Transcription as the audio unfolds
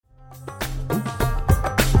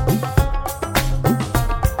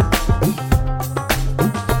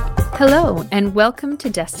Hello, and welcome to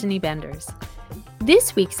Destiny Benders.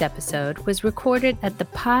 This week's episode was recorded at the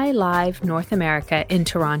Pi Live North America in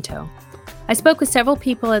Toronto. I spoke with several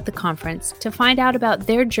people at the conference to find out about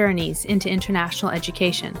their journeys into international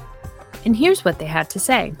education. And here's what they had to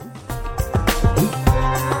say.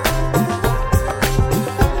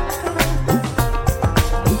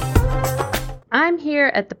 I'm here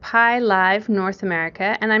at the Pi Live North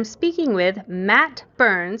America, and I'm speaking with Matt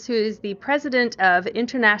Burns, who is the president of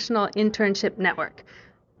International Internship Network.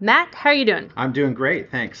 Matt, how are you doing? I'm doing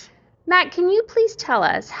great, thanks. Matt, can you please tell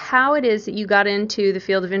us how it is that you got into the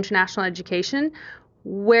field of international education,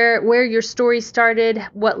 where your story started,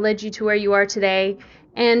 what led you to where you are today,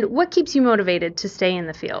 and what keeps you motivated to stay in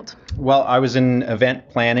the field? Well, I was in event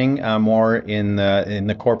planning more in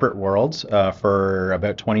the corporate world for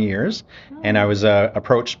about 20 years, and I was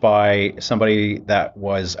approached by somebody that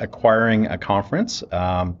was acquiring a conference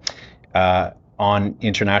on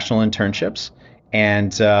international internships,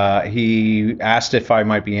 and he asked if I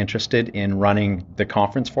might be interested in running the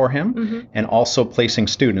conference for him and also placing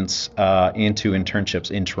students into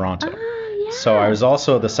internships in Toronto. So I was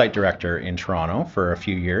also the site director in Toronto for a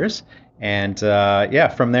few years. And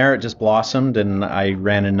from there it just blossomed, and I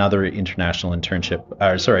ran another international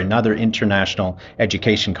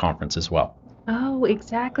education conference as well. Oh,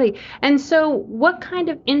 exactly. And so what kind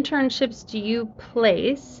of internships do you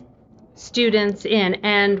place students in,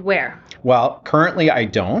 and where? Well, currently I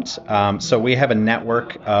don't. So we have a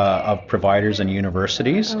network of providers and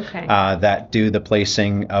universities that do the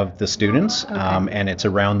placing of the students, and it's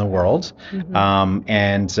around the world.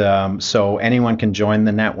 So anyone can join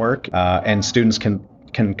the network, and students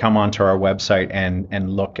can come onto our website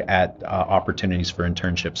and look at opportunities for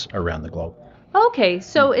internships around the globe. Okay,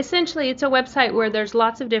 so essentially it's a website where there's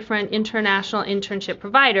lots of different international internship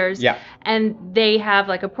providers, and they have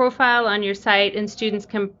like a profile on your site, and students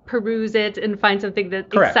can peruse it and find something that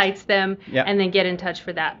excites them, and then get in touch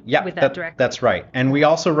with that directly. That's right. And we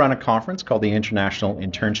also run a conference called the International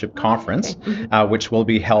Internship Conference, which will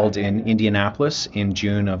be held in Indianapolis in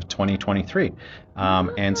June of 2023.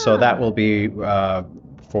 And so that will be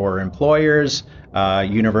for employers,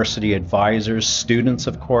 university advisors, students,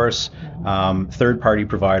 of course, third-party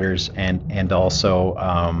providers, and also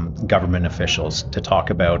government officials to talk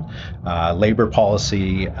about labor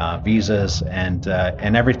policy, visas, and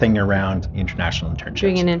everything around international internships.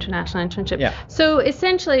 Doing an international internship. Yeah. So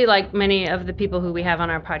essentially, like many of the people who we have on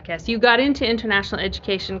our podcast, you got into international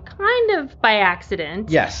education kind of by accident.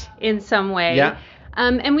 Yes. In some way. Yeah.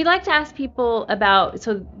 And we like to ask people about,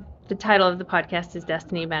 so the title of the podcast is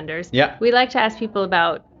Destiny Benders. Yeah. We like to ask people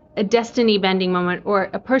about a destiny bending moment or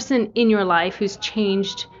a person in your life who's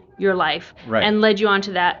changed your life and led you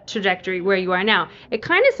onto that trajectory where you are now. It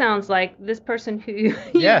kind of sounds like this person who you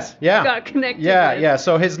got connected with. Yeah.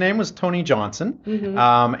 So his name was Tony Johnson,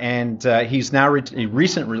 and he's now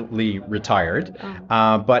recently retired.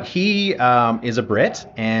 But he is a Brit,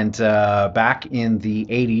 and back in the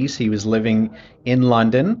 80s, he was living in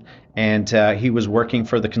London, and he was working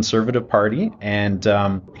for the Conservative Party, and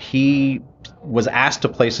he was asked to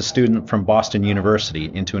place a student from Boston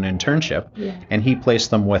University into an internship, and he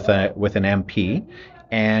placed them with an MP.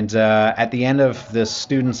 And at the end of this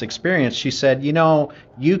student's experience, she said,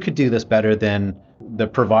 you could do this better than the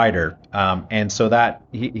provider. And so that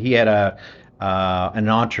he had an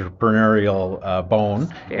entrepreneurial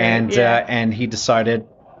bone, and he decided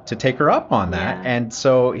to take her up on that. And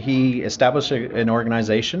so he established an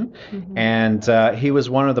organization, and he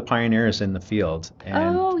was one of the pioneers in the field.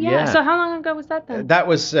 And, So how long ago was that then? That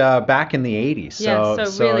was back in the 80s. So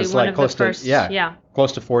really it's one like of close the first.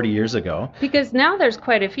 Close to 40 years ago. Because now there's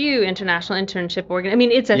quite a few international internship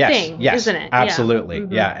it's a thing, isn't it? Absolutely.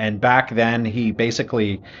 And back then he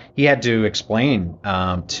had to explain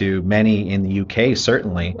to many in the UK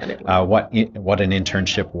certainly what an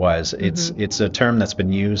internship was. It's a term that's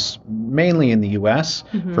been used mainly in the US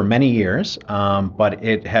for many years, but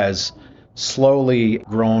it has slowly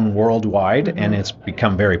grown worldwide, and it's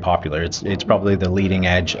become very popular. It's probably the leading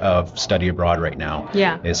edge of study abroad right now.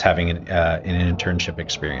 Is having an internship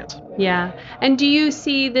experience. And do you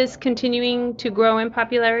see this continuing to grow in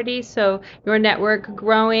popularity? So your network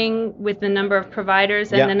growing with the number of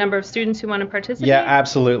providers and the number of students who want to participate? Yeah,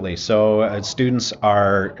 absolutely. So students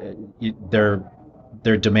are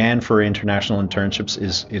their demand for international internships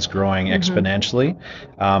is growing exponentially,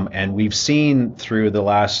 and we've seen through the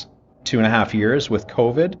last 2.5 years with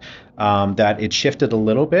COVID that it shifted a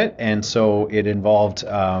little bit, and so it involved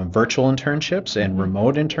virtual internships and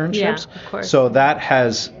remote internships. Of course. So that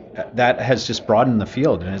has that has just broadened the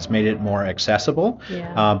field and has made it more accessible.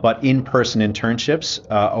 Yeah. But in-person internships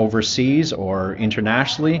overseas or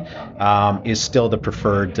internationally is still the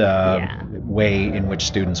preferred way in which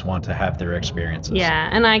students want to have their experiences. Yeah,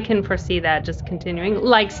 and I can foresee that just continuing.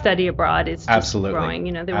 Like study abroad is just Absolutely.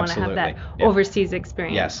 growing. They want to have that Yeah. overseas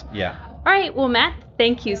experience. Yes, yeah. All right, well, Matt,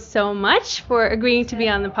 thank you so much for agreeing to be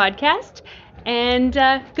on the podcast, and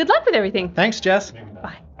good luck with everything. Thanks, Jess.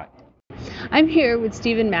 Bye. I'm here with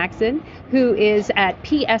Stephen Maxon, who is at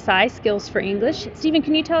PSI, Skills for English. Stephen,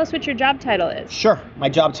 can you tell us what your job title is? Sure.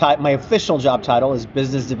 My official job title is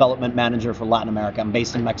Business Development Manager for Latin America. I'm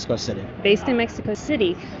based in Mexico City. Based in Mexico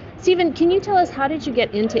City. Stephen, can you tell us, how did you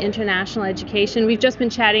get into international education? We've just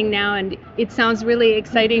been chatting now, and it sounds really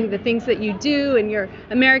exciting, the things that you do, and you're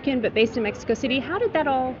American but based in Mexico City. How did that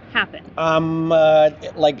all happen?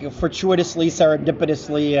 Like fortuitously,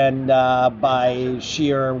 serendipitously, and by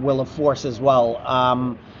sheer will of force as well.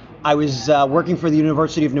 I was working for the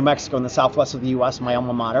University of New Mexico in the southwest of the U.S., my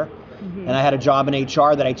alma mater, and I had a job in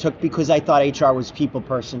HR that I took because I thought HR was people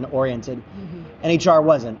person oriented, and HR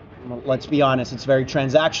wasn't. Let's be honest, it's very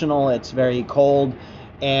transactional, it's very cold,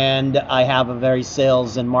 and I have a very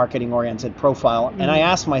sales and marketing oriented profile. And I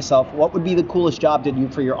asked myself, what would be the coolest job to do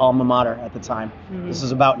for your alma mater at the time? This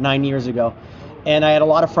is about 9 years ago. And I had a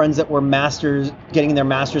lot of friends that were getting their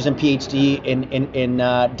masters and PhD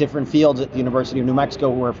in different fields at the University of New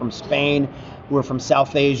Mexico, who were from Spain, who were from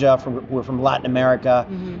South Asia, who were from Latin America.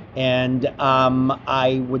 And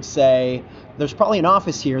I would say there's probably an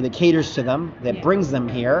office here that caters to them, that brings them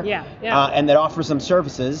here, and that offers them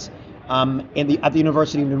services. At the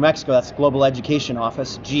University of New Mexico, that's the Global Education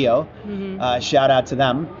Office, GEO. Shout out to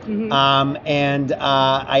them. And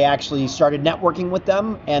I actually started networking with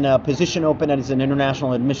them, and a position opened as an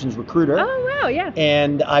international admissions recruiter. Oh, wow, yeah.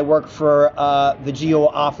 And I worked for the GEO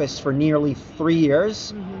office for nearly 3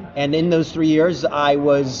 years. And in those 3 years, I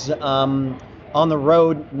was on the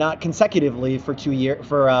road, not consecutively for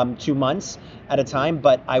 2 months at a time,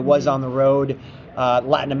 but I was on the road.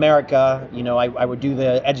 Latin America, I would do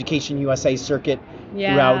the Education USA circuit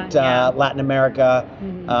throughout Latin America,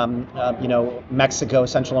 Mexico,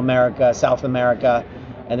 Central America, South America,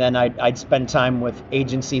 and then I'd spend time with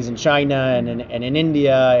agencies in China and in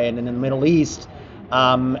India and in the Middle East,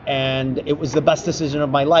 and it was the best decision of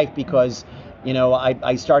my life because,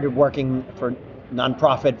 I started working for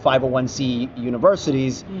nonprofit 501c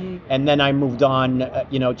universities, and then I moved on,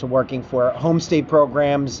 to working for homestay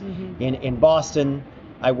programs in Boston.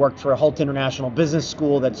 I worked for Holt International Business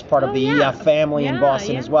School, that's part of the EF family in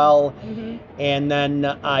Boston as well. And then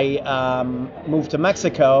I moved to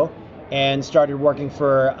Mexico and started working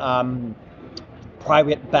for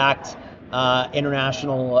private-backed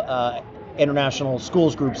international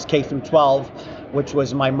schools groups, K through 12, which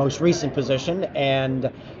was my most recent position.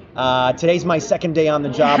 And today's my second day on the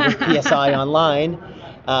job with PSI Online,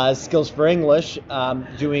 Skills for English,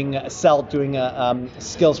 doing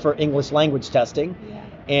Skills for English language testing.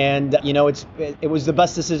 And it was the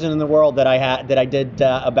best decision in the world that I did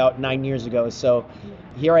about 9 years ago. So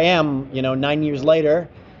here I am, 9 years later.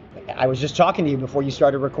 I was just talking to you before you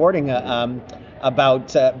started recording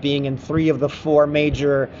about being in 3 of the 4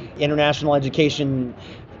 major international education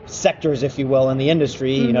sectors, if you will, in the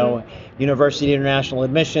industry, university international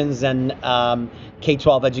admissions and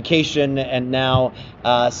K-12 education, and now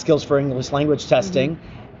Skills for English language testing.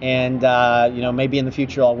 And maybe in the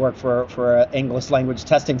future I'll work for English language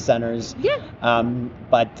testing centers.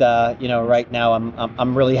 But right now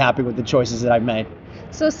I'm really happy with the choices that I've made.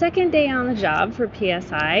 So second day on the job for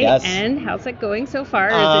PSI, yes. And how's it going so far?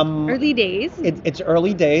 Is it early days? It's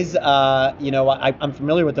early days. I'm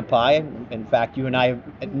familiar with the PI. In fact, you and I have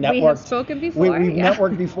networked. We have spoken before. We've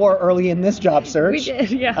networked before early in this job search. We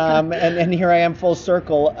did, yeah. And here I am full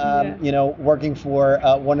circle, working for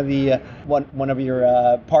one of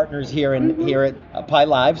your partners here at PI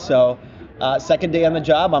Live. So second day on the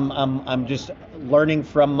job, I'm just learning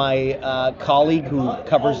from my colleague who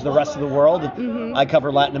covers the rest of the world. I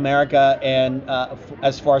cover Latin America, and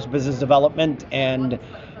as far as business development and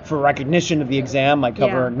for recognition of the exam, I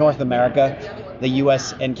cover North America, the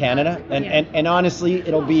U.S. and Canada. And honestly,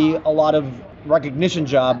 it'll be a lot of recognition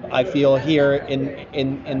job, I feel, here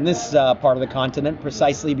in this part of the continent,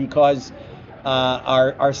 precisely because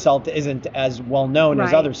our CELT isn't as well known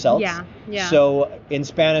as other CELTs. So in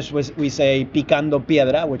Spanish we say picando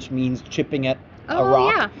piedra, which means chipping at a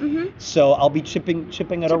rock. So I'll be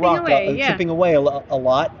chipping at a rock, chipping away a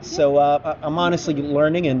lot. So I'm honestly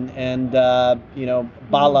learning, and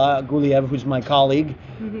Bala Guliev, who's my colleague,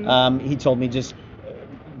 he told me just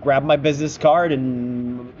grab my business card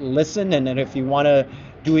and listen, and if you want to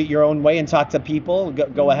do it your own way and talk to people,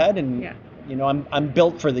 go ahead. And I'm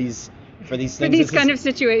built for these things. For these kind of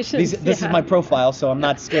situations. This is my profile, so I'm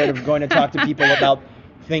not scared of going to talk to people about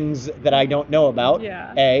things that I don't know about.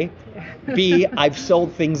 Yeah. A. B. I've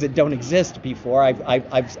sold things that don't exist before.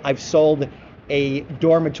 I've sold a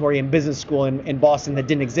dormitory and business school in Boston that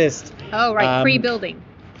didn't exist. Oh, right.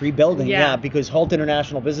 Pre-building. Yeah, because Holt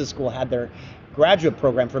International Business School had their graduate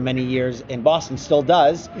program for many years in Boston, still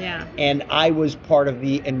does. Yeah. And I was part of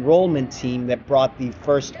the enrollment team that brought the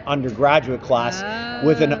first undergraduate class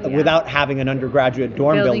without having an undergraduate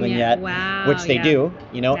dorm building yet, wow, which they do,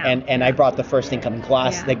 and I brought the first incoming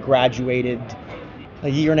class that graduated a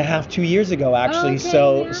year and a half, 2 years ago, actually.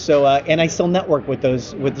 And I still network with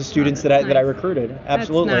the students that I recruited.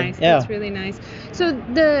 Absolutely. That's nice. Yeah. That's really nice. So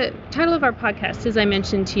the title of our podcast, as I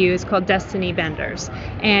mentioned to you, is called Destiny Benders,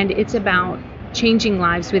 and it's about changing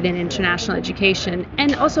lives within international education,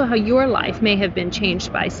 and also how your life may have been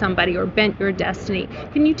changed by somebody or bent your destiny.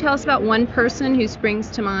 Can you tell us about one person who springs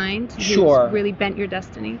to mind? Sure. Who's really bent your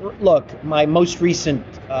destiny? Look, my most recent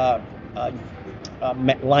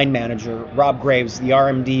line manager, Rob Graves, the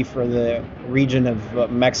RMD for the region of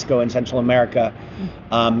Mexico and Central America,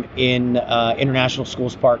 in International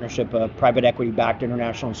Schools Partnership, a private equity-backed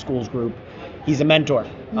international schools group. He's a mentor.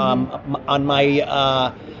 On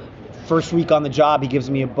my first week on the job, he gives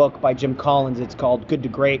me a book by Jim Collins. It's called Good to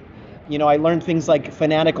Great. I learned things like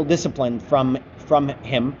fanatical discipline from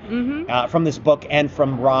him, from this book, and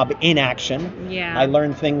from Rob in action. Yeah. I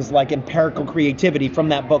learned things like empirical creativity from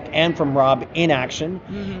that book and from Rob in action.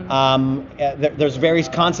 There's various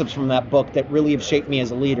concepts from that book that really have shaped me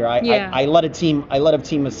as a leader. I led a team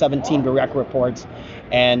of 17 direct reports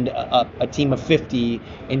and a team of 50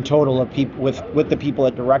 in total of people with the people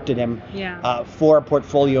that directed him, for a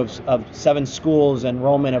portfolio of 7 schools,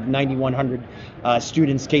 enrollment of 9,100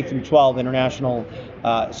 students, K through 12 international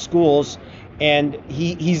schools. And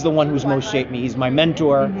he's the one who's most shaped me. He's my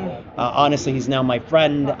mentor. Honestly, he's now my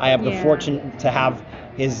friend. I have the fortune to have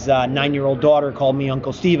his 9-year-old daughter call me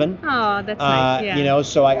Uncle Steven. Oh, that's nice. Yeah.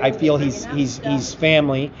 So I feel he's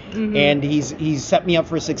family, and he's set me up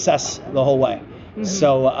for success the whole way.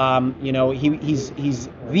 So he's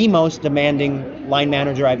the most demanding line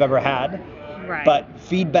manager I've ever had. Right. But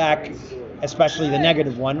feedback, especially the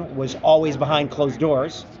negative one, was always behind closed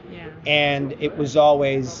doors. And it was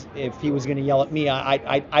always, if he was going to yell at me,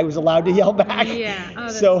 I was allowed to yell back. Yeah. Oh,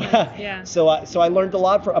 that's so nice. Yeah. So I learned a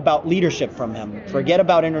lot about leadership from him. Forget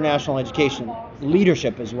about international education.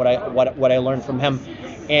 Leadership is what I learned from him,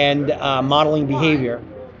 and modeling behavior,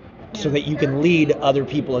 so that you can lead other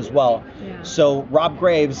people as well. Yeah. So Rob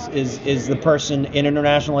Graves is the person in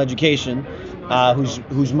international education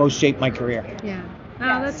who's most shaped my career. Yeah.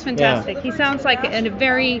 Oh, that's fantastic. Yeah. He sounds like a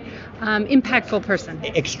very impactful person.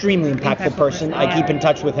 Extremely impactful person. I keep in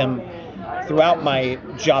touch with him throughout my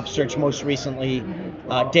job search, most recently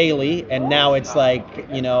daily, and now it's like,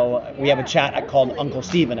 we have a chat called Uncle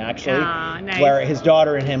Steven, actually, nice. Where his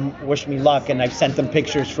daughter and him wish me luck, and I've sent them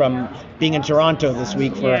pictures from being in Toronto this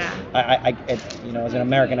week for, as an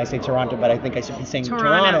American I say Toronto, but I think I should be saying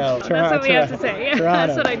Toronto. That's what we have to say. Yeah,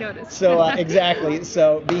 that's what I noticed. So exactly.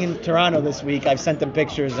 So being in Toronto this week, I've sent them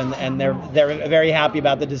pictures, and they're very happy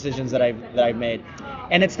about the decisions that I've made.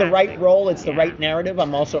 And it's the right role, it's the right narrative.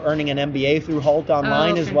 I'm also earning an MBA through Holt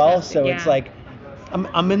online as well, so it's like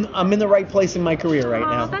I'm in the right place in my career right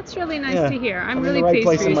now. Oh, that's really nice to hear. I'm really in the right pleased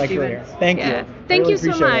place for you, in my Steven. career. Thank you. Thank really you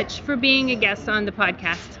so much for being a guest on the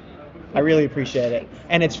podcast. I really appreciate it.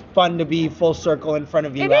 And it's fun to be full circle in front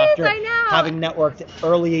of you after having networked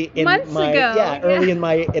early in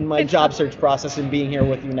in my job search process and being here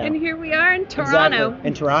with you now. And here we are in Toronto. Exactly.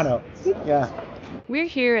 In Toronto. Yeah. We're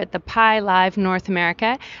here at the Pi Live North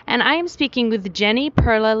America, and I am speaking with Jenny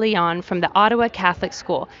Perla Leon from the Ottawa Catholic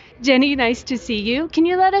School. Jenny, nice to see you. Can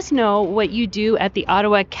you let us know what you do at the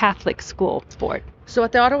Ottawa Catholic School Sport? So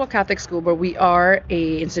at the Ottawa Catholic School, where we are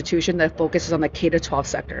a institution that focuses on the K-12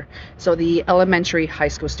 sector, so the elementary high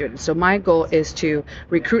school students. So my goal is to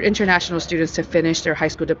recruit international students to finish their high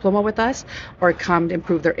school diploma with us, or come to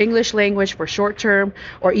improve their English language for short term,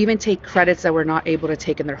 or even take credits that we're not able to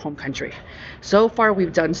take in their home country. So far,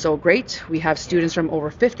 we've done so great. We have students from over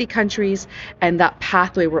 50 countries, and that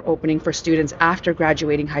pathway we're opening for students after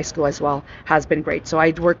graduating high school as well has been great. So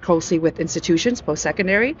I work closely with institutions,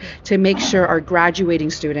 post-secondary, to make sure our graduating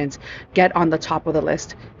students get on the top of the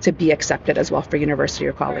list to be accepted as well for university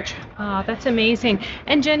or college. Oh, that's amazing.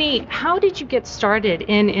 And Jenny, how did you get started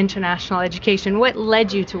in international education? What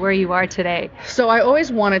led you to where you are today? So I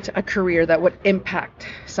always wanted a career that would impact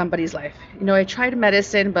somebody's life. I tried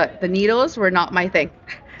medicine, but the needles were not my thing.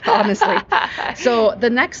 honestly. So the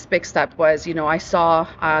next big step was, I saw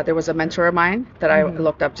there was a mentor of mine that I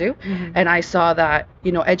looked up to, and I saw that,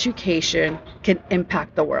 education can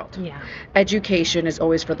impact the world. Yeah. Education is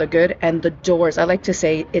always for the good, and the doors, I like to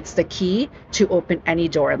say, it's the key to open any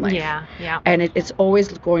door in life. Yeah. Yeah. And it's always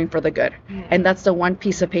going for the good. Yeah. And that's the one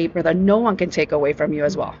piece of paper that no one can take away from you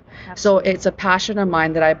as well. So it's a passion of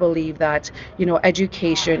mine that I believe that,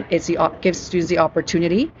 education gives students the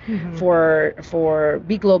opportunity for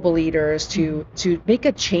be global leaders to make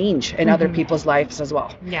a change in other people's lives as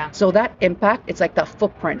well. Yeah. So that impact, it's like that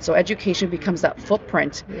footprint. So education becomes that footprint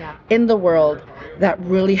Yeah. in the world that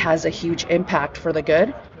really has a huge impact for the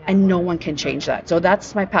good, and no one can change that. So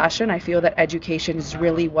that's my passion. I feel that education is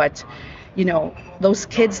really what, those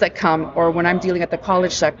kids that come, or when I'm dealing at the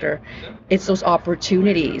college sector, it's those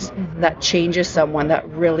opportunities that changes someone that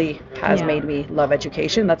really has made me love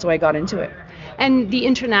education. That's why I got into it. And the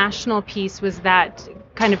international piece, was that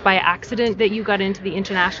kind of by accident that you got into the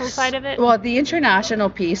international side of it? Well, the international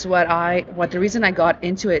piece, the reason I got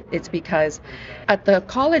into it, it's because at the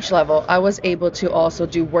college level, I was able to also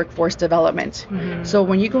do workforce development. So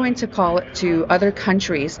when you go into to other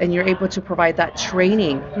countries and you're able to provide that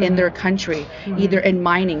training in their country, either in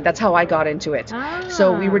mining, that's how I got into it.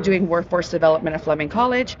 So we were doing workforce development at Fleming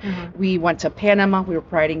College. We went to Panama. We were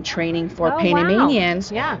providing training for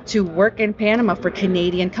Panamanians to work in Panama for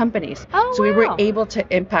Canadian companies. So we were able to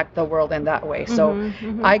impact the world in that way. So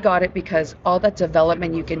I got it because all that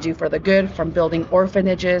development you can do for the good, from building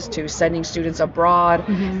orphanages to sending students abroad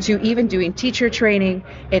to even doing teacher training,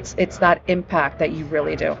 it's that impact that you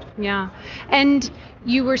really do. Yeah. And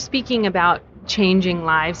you were speaking about changing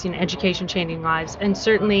lives, education changing lives, and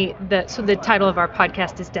certainly the title of our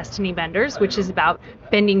podcast is Destiny Benders, which is about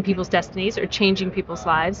bending people's destinies or changing people's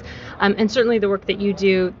lives, and certainly the work that you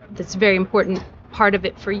do, that's a very important part of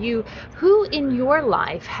it for you. Who in your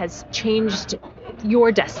life has changed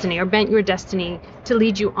your destiny or bent your destiny to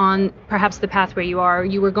lead you on perhaps the path where you are?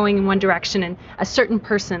 You were going in one direction and a certain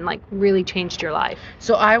person really changed your life.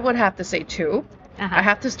 So I would have to say two. I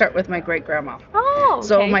have to start with my great-grandma. Oh, okay.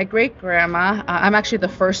 So my great-grandma, I'm actually the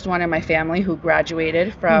first one in my family who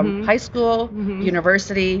graduated from high school,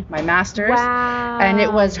 university, my master's. Wow. And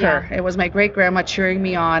it was her. It was my great-grandma cheering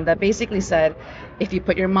me on that basically said, if you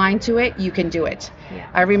put your mind to it, you can do it. Yeah.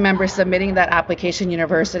 I remember submitting that application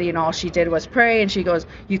university, and all she did was pray, and she goes,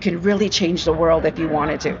 you can really change the world if you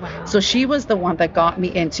wanted to. Wow. So she was the one that got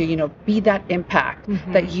me into, be that impact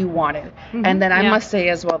that you wanted. And then I must say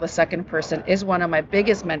as well, the second person is one of my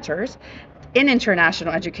biggest mentors in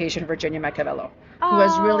international education, Virginia Machiavello, who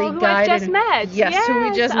has really who guided. I've just met. Yes, who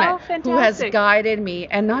we just met. Fantastic. Who has guided me,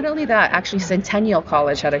 and not only that, actually Centennial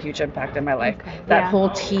College had a huge impact in my life. Okay. That whole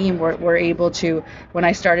team were able to. When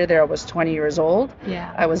I started there, I was 20 years old.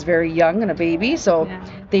 Yeah. I was very young and a baby, so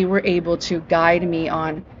they were able to guide me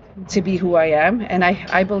on to be who I am, and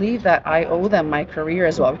I believe that I owe them my career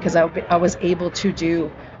as well, because I was able to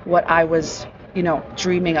do what I was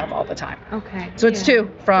dreaming of all the time. Okay. So it's two,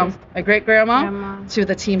 from my great-grandma to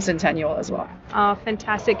the Team Centennial as well. Oh,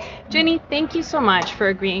 fantastic. Jenny, thank you so much for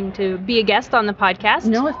agreeing to be a guest on the podcast.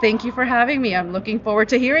 No, thank you for having me. I'm looking forward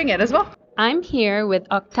to hearing it as well. I'm here with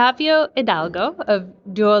Octavio Hidalgo of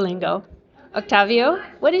Duolingo. Octavio,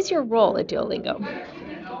 what is your role at Duolingo?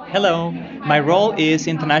 Hello, my role is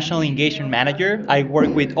International Engagement Manager. I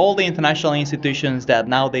work with all the international institutions that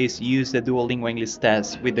nowadays use the Duolingo English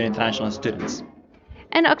test with their international students.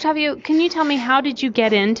 And Octavio, can you tell me, how did you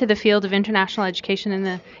get into the field of international education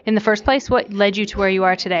in the first place? What led you to where you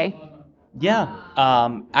are today? Yeah,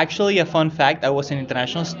 actually a fun fact, I was an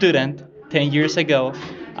international student 10 years ago.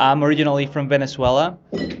 I'm originally from Venezuela.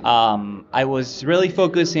 I was really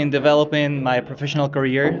focused in developing my professional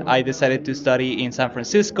career. I decided to study in San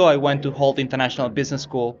Francisco. I went to Holt International Business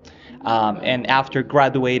School. And after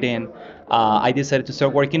graduating, I decided to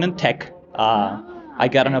start working on tech. I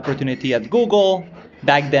got an opportunity at Google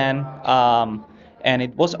back then, and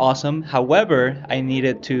it was awesome. However, I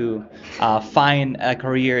needed to find a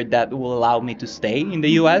career that will allow me to stay in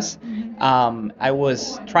the US. I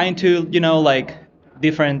was trying to,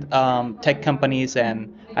 different tech companies,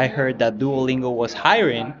 and I heard that Duolingo was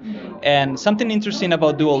hiring. And something interesting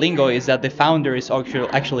about Duolingo is that the founder is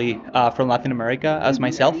actually from Latin America, as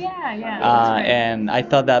myself. And I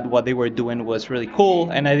thought that what they were doing was really cool,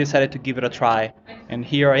 and I decided to give it a try. And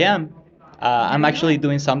here I am. I'm actually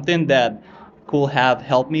doing something that could have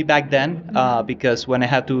helped me back then, because when I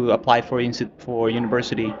had to apply for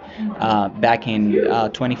university back in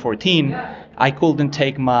 2014, I couldn't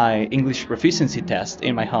take my English proficiency test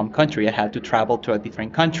in my home country. I had to travel to a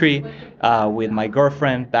different country with my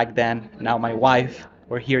girlfriend back then, now my wife.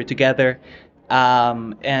 We're here together.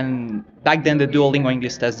 And back then, the Duolingo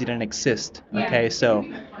English test didn't exist. Okay, so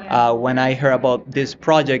when I heard about this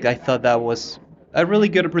project, I thought that was a really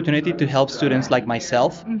good opportunity to help students like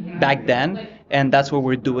myself back then, and that's what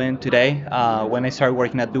we're doing today. When I started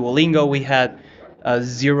working at Duolingo, we had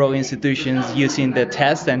 0 institutions using the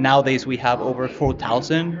test, and nowadays we have over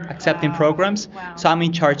 4,000 accepting programs. So I'm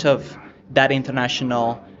in charge of that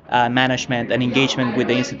international management and engagement with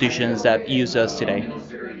the institutions that use us today.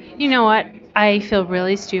 You know what? I feel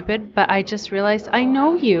really stupid, but I just realized I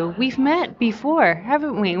know you. We've met before,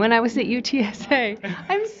 haven't we? When I was at UTSA.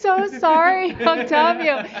 I'm so sorry,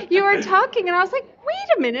 Octavio. You were talking, and I was like,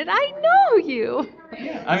 wait a minute, I know you.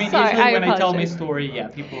 I mean, Sorry, usually I when I tell my apologize. story,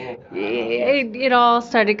 people... It all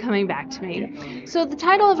started coming back to me. So the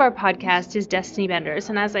title of our podcast is Destiny Benders,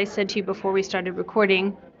 and as I said to you before we started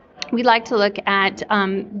recording, we'd like to look at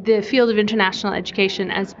the field of international education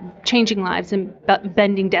as changing lives and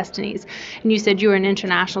bending destinies. And you said you were an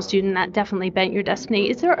international student that definitely bent your destiny.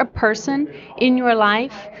 Is there a person in your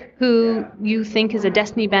life who you think is a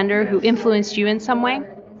destiny bender who influenced you in some way?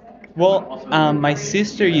 Well, my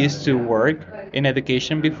sister used to work in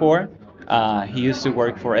education before. He used to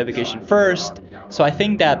work for Education First. So I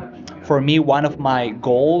think that for me, one of my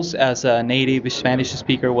goals as a native Spanish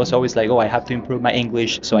speaker was always like, oh, I have to improve my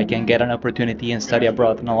English so I can get an opportunity and study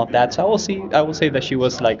abroad and all of that. So I will say that she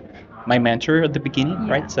was like my mentor at the beginning,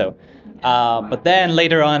 right? So, but then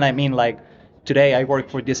later on, I mean, like today I work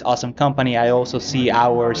for this awesome company. I also see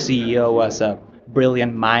our CEO as a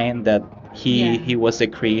brilliant mind that he was the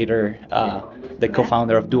creator, the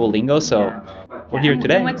co-founder of Duolingo. So we're here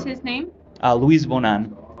today. And what's his name? Luis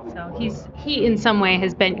Bonan. So he in some way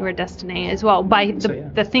has bent your destiny as well by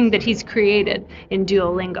the thing that he's created in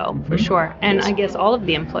Duolingo, for sure. And Yes. I guess all of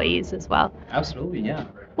the employees as well. Absolutely, yeah.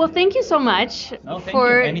 Well, thank you so much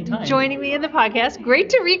for joining me in the podcast. Great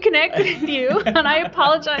to reconnect with you. And I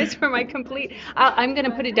apologize for my I'm going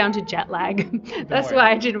to put it down to jet lag. That's worry.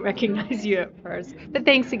 why I didn't recognize you at first. But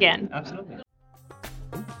thanks again. Absolutely.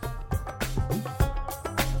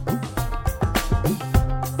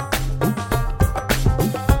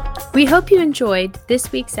 We hope you enjoyed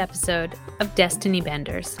this week's episode of Destiny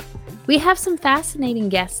Benders. We have some fascinating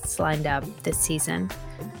guests lined up this season.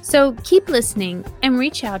 So keep listening and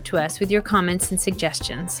reach out to us with your comments and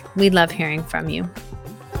suggestions. We love hearing from you.